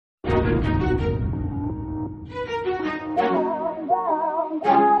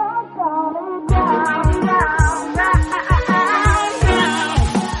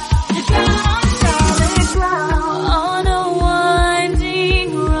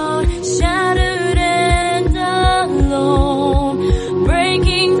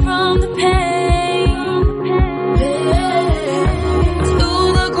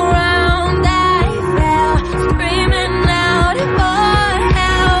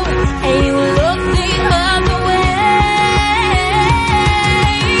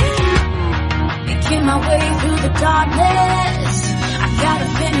Darkness, I gotta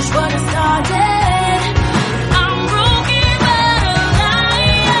finish what I started. I'm broken but alive.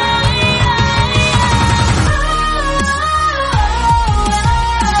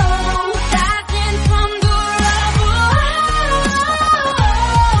 Rising from the rubble.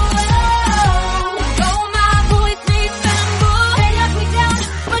 Though my voice may tremble, they knock me down,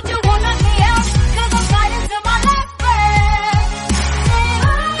 but you won't knock me out, 'cause I'm fighting till my last breath.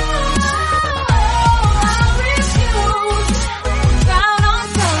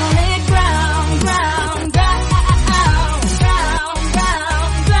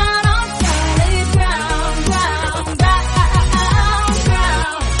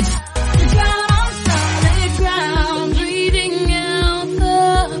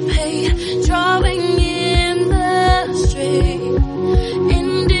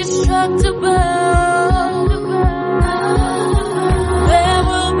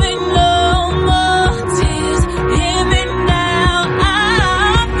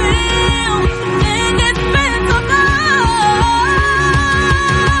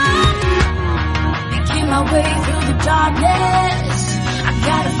 Way through the darkness, I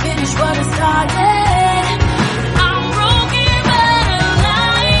gotta finish what I started.